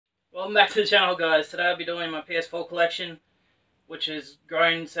Welcome back to the channel, guys. Today I'll be doing my PS4 collection, which has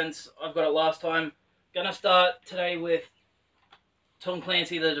grown since I've got it last time. Gonna start today with Tom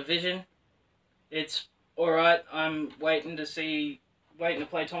Clancy The Division. It's alright. I'm waiting to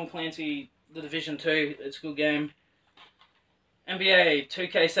play Tom Clancy The Division 2. It's a good game. NBA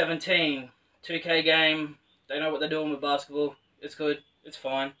 2K17, 2K game. They know what they're doing with basketball. It's good. It's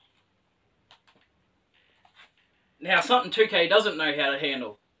fine. Now, something 2K doesn't know how to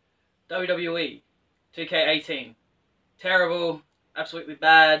handle. WWE 2K18. Terrible, absolutely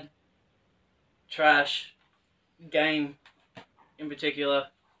bad, trash game in particular.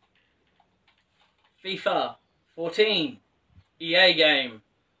 FIFA 14. EA game.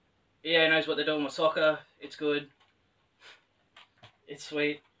 EA knows what they're doing with soccer. It's good. It's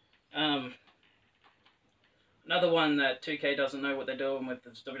sweet. Another one that 2K doesn't know what they're doing with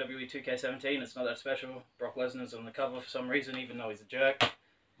is WWE 2K17. It's not that special. Brock Lesnar's on the cover for some reason, even though he's a jerk.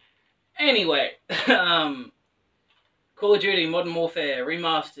 Anyway, Call of Duty Modern Warfare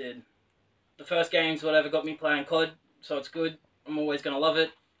Remastered. The first game's whatever got me playing COD, so it's good. I'm always going to love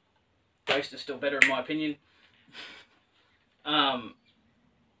it. Ghost is still better in my opinion. AO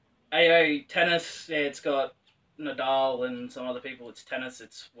Tennis, yeah, it's got Nadal and some other people. It's tennis,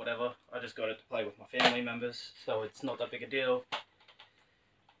 it's whatever. I just got it to play with my family members, so it's not that big a deal.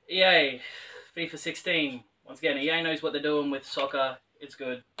 EA, FIFA 16. Once again, EA knows what they're doing with soccer. It's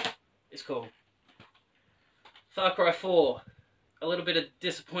good. It's cool. Far Cry 4. A little bit of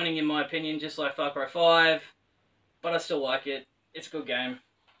disappointing in my opinion, just like Far Cry 5. But I still like it. It's a good game.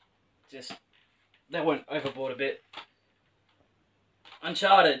 Just, that went overboard a bit.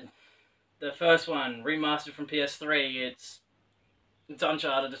 Uncharted. The first one, remastered from PS3. It's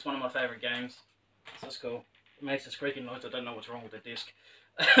Uncharted. It's one of my favourite games. So it's cool. It makes a squeaking noise. I don't know what's wrong with the disc.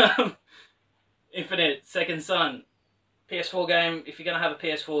 Infinite Second Son. PS4 game. If you're going to have a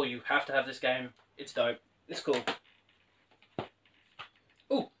PS4, you have to have this game. It's dope. It's cool.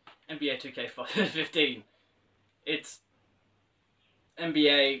 Ooh, NBA 2K15. It's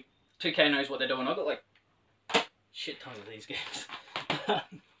NBA. 2K knows what they're doing. I've got like shit tons of these games.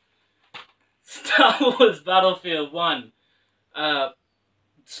 Star Wars Battlefield 1.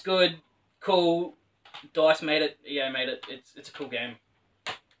 It's good. Cool. DICE made it. EA made it. It's a cool game.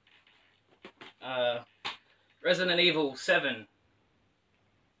 Resident Evil 7.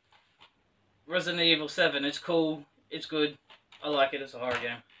 Resident Evil 7, it's cool, it's good, I like it, it's a horror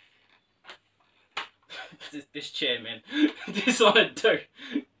game. this chair, man. Dishonored 2.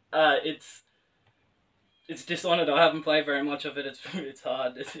 It's Dishonored, I haven't played very much of it, it's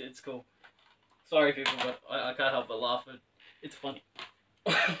hard, it's cool. Sorry people, but I can't help but laugh, but it's funny.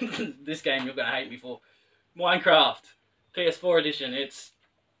 This game you're gonna hate me for. Minecraft, PS4 edition, it's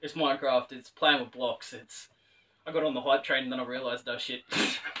Minecraft, it's playing with blocks, I got on the hype train and then I realised, oh shit,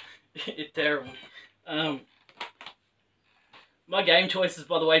 it's terrible. My game choices,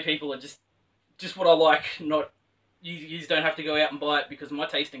 by the way, people, are just what I like, not, you don't have to go out and buy it because my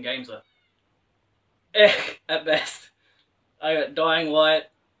taste in games are at best. I got Dying Light,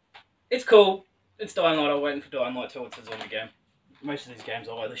 it's cool, it's Dying Light, I'm waiting for Dying Light 2, it's a zombie game. Most of these games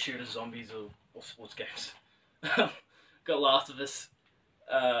are either shooters, zombies, or sports games. Got Last of Us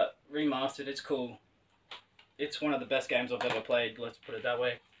remastered, it's cool. It's one of the best games I've ever played, let's put it that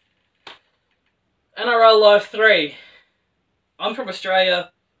way. NRL Live 3. I'm from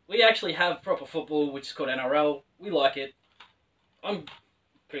Australia. We actually have proper football, which is called NRL. We like it. I'm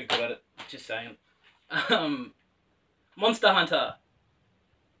pretty good at it, just saying. Monster Hunter.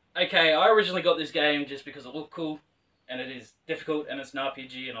 Okay, I originally got this game just because it looked cool, and it is difficult, and it's an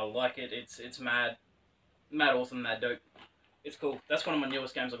RPG, and I like it. It's mad awesome, mad dope. It's cool. That's one of my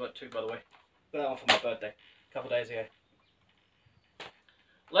newest games I got too, by the way. Got that one for my birthday. Couple days ago.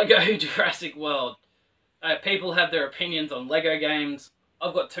 Lego Jurassic World. People have their opinions on Lego games.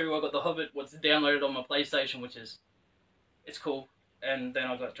 I've got two. I've got The Hobbit, what's downloaded on my PlayStation, which is, it's cool. And then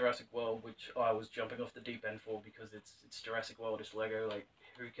I've got Jurassic World, which I was jumping off the deep end for because it's Jurassic World, it's Lego. Like,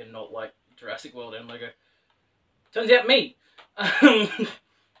 who can not like Jurassic World and Lego? Turns out me.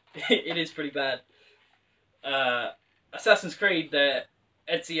 It is pretty bad. Assassin's Creed, the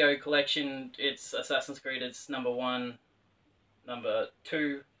Ezio collection, it's Assassin's Creed, it's number 1, number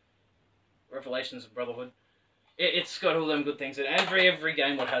 2, Revelations of Brotherhood. It's got all them good things, and every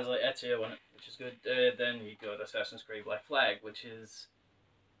game what has like Ezio on it, which is good. Then you got Assassin's Creed Black Flag, which is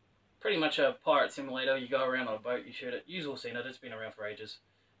pretty much a pirate simulator. You go around on a boat, you shoot it. You've all seen it, it's been around for ages.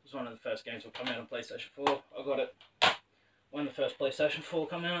 It was one of the first games that come out on PlayStation 4. I got it when the first PlayStation 4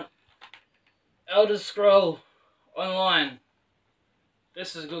 came out. Elder Scroll Online.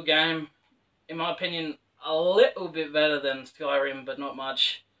 This is a good game. In my opinion, a little bit better than Skyrim, but not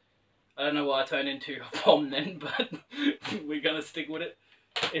much. I don't know why I turned into a bomb then, but we're gonna stick with it.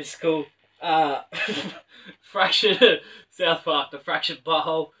 It's cool. Fractured South Park, the fractured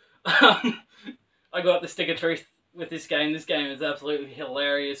butthole. I got the Stick of Truth with this game. This game is absolutely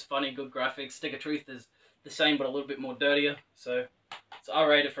hilarious, funny, good graphics. Stick of Truth is the same but a little bit more dirtier, so it's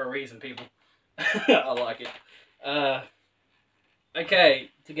R-rated for a reason, people. I like it. Okay,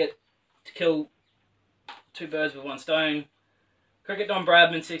 to kill two birds with one stone. Cricket Don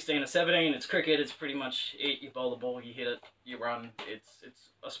Bradman, 16 or 17. It's cricket. It's pretty much it. You bowl the ball, you hit it, you run. It's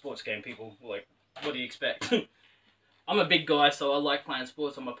a sports game, people. Like, what do you expect? I'm a big guy, so I like playing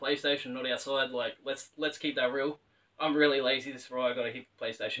sports on my PlayStation, not outside. Like, let's keep that real. I'm really lazy. This is why I gotta hit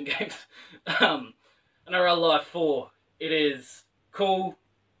PlayStation games. NRL Live 4. It is cool.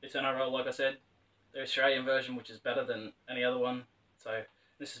 It's NRL, like I said. The Australian version, which is better than any other one. So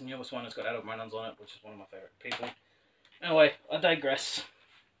this is the newest one. It's got Adam Reynolds on it, which is one of my favourite people. Anyway, I digress.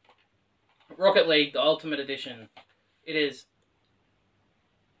 Rocket League, the Ultimate Edition. It is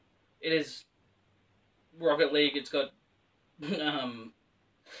Rocket League. It's got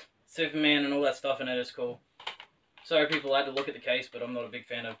Superman and all that stuff in it. It's cool. Sorry, people, I had to look at the case, but I'm not a big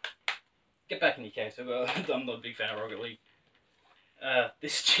fan of... Get back in your case. I'm not a big fan of Rocket League.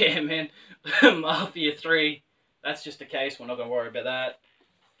 This chair, man. Mafia 3. That's just a case. We're not going to worry about that.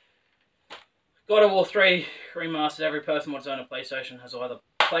 God of War 3 remastered. Every person wants to own a PlayStation has either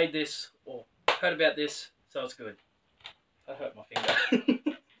played this or heard about this, so it's good. I hurt my finger.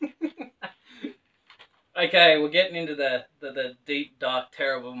 Okay, we're getting into the deep, dark,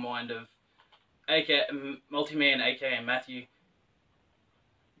 terrible mind of Multi-Man, aka Matthew.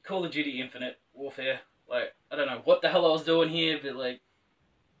 Call of Duty Infinite Warfare. Like, I don't know what the hell I was doing here, but like,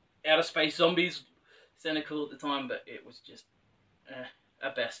 outer space zombies sounded cool at the time, but it was just,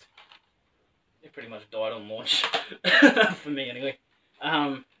 at best. It pretty much died on launch, for me anyway.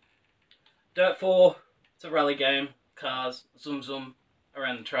 Dirt 4, it's a rally game, cars, zoom zoom,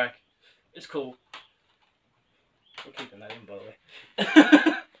 around the track. It's cool. We're keeping that in, by the way.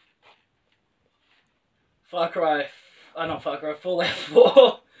 Fallout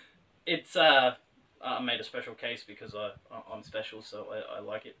 4. It's, I made a special case because I'm special, so I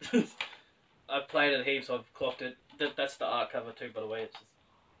like it. I've played it heaps, I've clocked it. That's the art cover too, by the way. It's just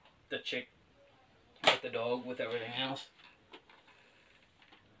the chick with the dog with everything else.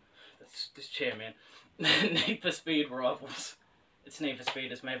 That's this chair, man. Need for Speed Rivals. It's Need for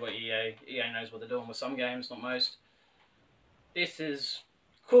Speed, it's made by EA. EA knows what they're doing with some games, not most. This is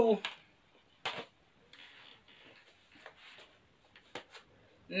cool.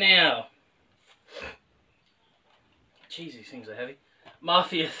 Now, jeez, these things are heavy.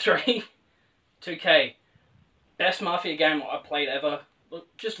 Mafia 3, 2K. Best Mafia game I played ever. Look,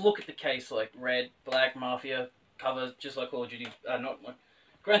 just look at the case, like red, black, Mafia, covers, just like Call of Duty, not like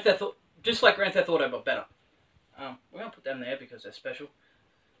Grand Theft Auto, just like Grand Theft Auto, but better. We're going to put them there because they're special.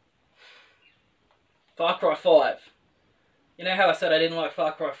 Far Cry 5. You know how I said I didn't like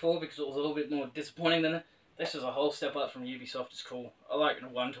Far Cry 4 because it was a little bit more disappointing than it? This is a whole step up from Ubisoft. It's cool. I like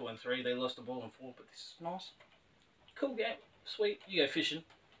 1, 2, and 3. They lost the ball in 4, but this is nice. Cool game. Sweet. You go fishing.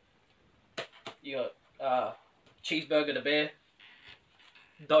 You got Cheeseburger the Bear.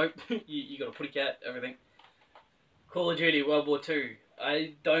 Dope. you got a putty cat. Everything. Call of Duty World War 2.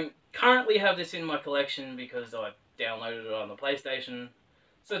 I don't currently have this in my collection because I downloaded it on the PlayStation.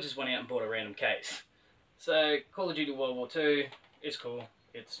 So I just went out and bought a random case. So Call of Duty World War 2 is cool.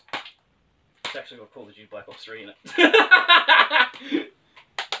 It's actually got Call of Duty Black Ops 3 in it.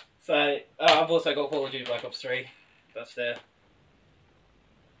 So I've also got Call of Duty Black Ops 3. That's there.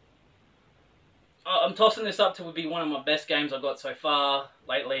 I'm tossing this up to be one of my best games I've got so far.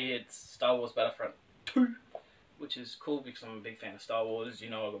 Lately, it's Star Wars Battlefront 2, which is cool because I'm a big fan of Star Wars.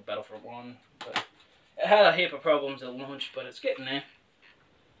 You know, I got Battlefront 1, but it had a heap of problems at launch, but it's getting there.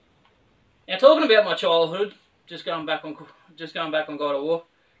 Now, talking about my childhood, just going back on God of War,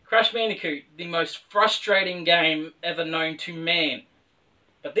 Crash Bandicoot, the most frustrating game ever known to man.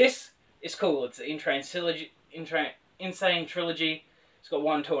 But this is cool. It's an insane trilogy. It's got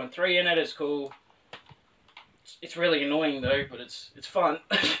 1, 2, and 3 in it. It's cool. It's really annoying though, but it's fun.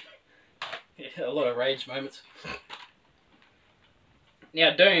 Yeah, a lot of rage moments.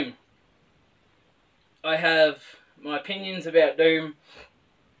 Now, Doom. I have my opinions about Doom.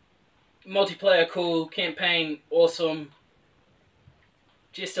 Multiplayer cool, campaign awesome.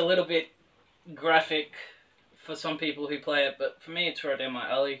 Just a little bit graphic for some people who play it, but for me it's right down my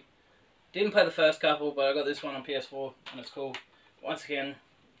alley. Didn't play the first couple, but I got this one on PS4 and it's cool. Once again,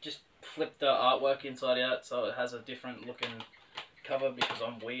 just flip the artwork inside out so it has a different looking cover because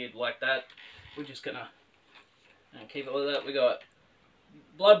I'm weird like that. We're just gonna keep it with that. We got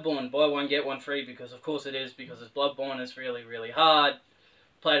Bloodborne, buy one get one free, because of course it is, because it's Bloodborne. It's really, really hard.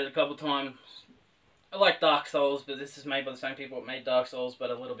 Played it a couple times. I like Dark Souls, but this is made by the same people that made Dark Souls, but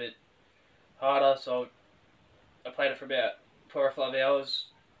a little bit harder. So I played it for about 4 or 5 hours.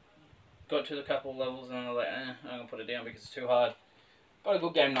 Got to the couple levels and I was like, I'm gonna put it down because it's too hard. But a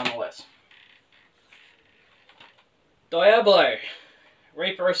good game nonetheless. Diablo,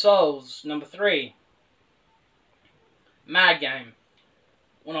 Reaper of Souls, number 3. Mad game.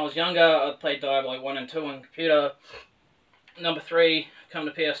 When I was younger, I played Diablo 1 and 2 on computer. Number 3, come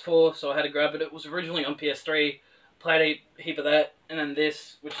to PS4, so I had to grab it. It was originally on PS3. Played a heap of that, and then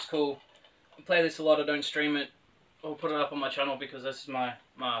this, which is cool. I play this a lot, I don't stream it. I'll put it up on my channel because this is my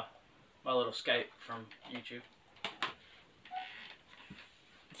little escape from YouTube.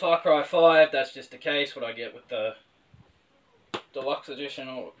 Far Cry 5, that's just the case, what I get with the deluxe edition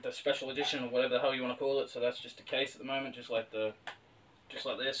or the special edition or whatever the hell you want to call it. So that's just the case at the moment, just like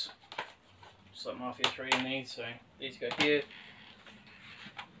this, just like Mafia 3 and these. So these go here.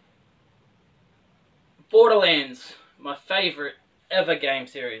 Borderlands, my favourite ever game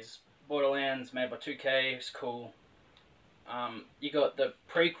series. Borderlands, made by 2K, it's cool. You got the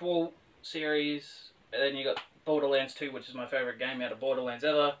prequel series, and then you got Borderlands 2, which is my favourite game out of Borderlands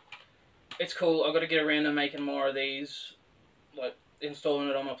ever. It's cool. I've got to get around to making more of these, like installing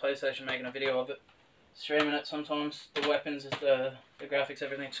it on my PlayStation, making a video of it, streaming it sometimes. The weapons, the graphics,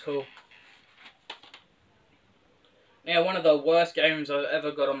 everything's cool. Now, one of the worst games I've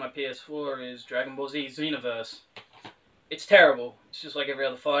ever got on my PS4 is Dragon Ball Z Xenoverse. It's terrible. It's just like every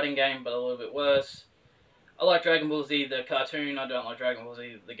other fighting game, but a little bit worse. I like Dragon Ball Z, the cartoon. I don't like Dragon Ball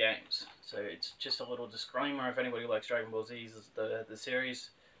Z, the games. So it's just a little disclaimer. If anybody likes Dragon Ball Z, the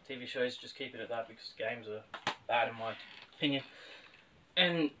series, TV shows, just keep it at that because games are bad in my opinion.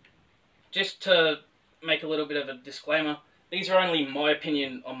 And just to make a little bit of a disclaimer, these are only my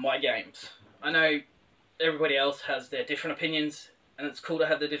opinion on my games. I know everybody else has their different opinions, and it's cool to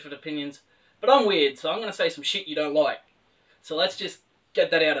have their different opinions, but I'm weird, so I'm going to say some shit you don't like. So let's just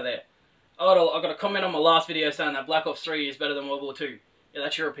get that out of there. I got a comment on my last video saying that Black Ops 3 is better than World War 2. Yeah,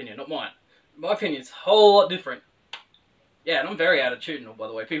 that's your opinion, not mine. My opinion's a whole lot different. Yeah, and I'm very attitudinal, by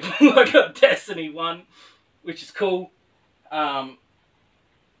the way, people. I got Destiny 1, which is cool. I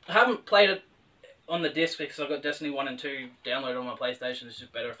haven't played it on the disc because I've got Destiny 1 and 2 downloaded on my PlayStation. It's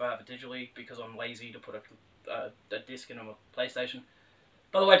just better if I have it digitally because I'm lazy to put a disc in on my PlayStation.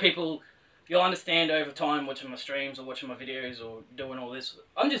 By the way, people, you'll understand over time watching my streams or watching my videos or doing all this.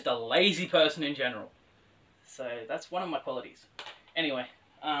 I'm just a lazy person in general. So that's one of my qualities. Anyway,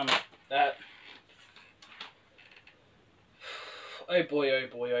 that. Oh boy, oh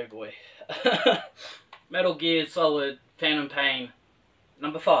boy, oh boy. Metal Gear Solid Phantom Pain,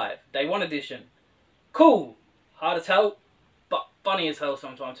 number 5, Day 1 edition. Cool, hard as hell, but funny as hell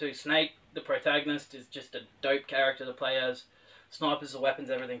sometimes too. Snake, the protagonist, is just a dope character to play as. Snipers, the weapons,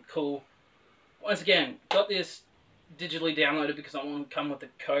 everything cool. Once again, got this digitally downloaded because I want to come with the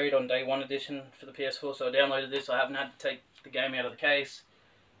code on Day 1 edition for the PS4, so I downloaded this. I haven't had to take the game out of the case,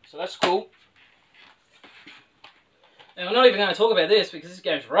 so that's cool. And I'm not even going to talk about this because this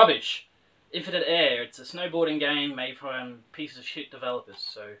game's rubbish. Infinite Air, it's a snowboarding game made from pieces of shit developers,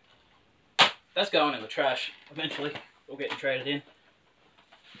 so that's going in the trash eventually. We'll get traded in.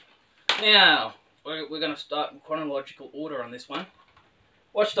 Now, we're going to start in chronological order on this one.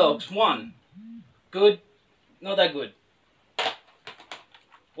 Watch Dogs 1, good, not that good.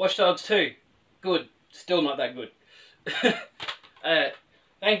 Watch Dogs 2, good, still not that good.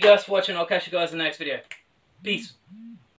 Thank you guys for watching. I'll catch you guys in the next video. Peace.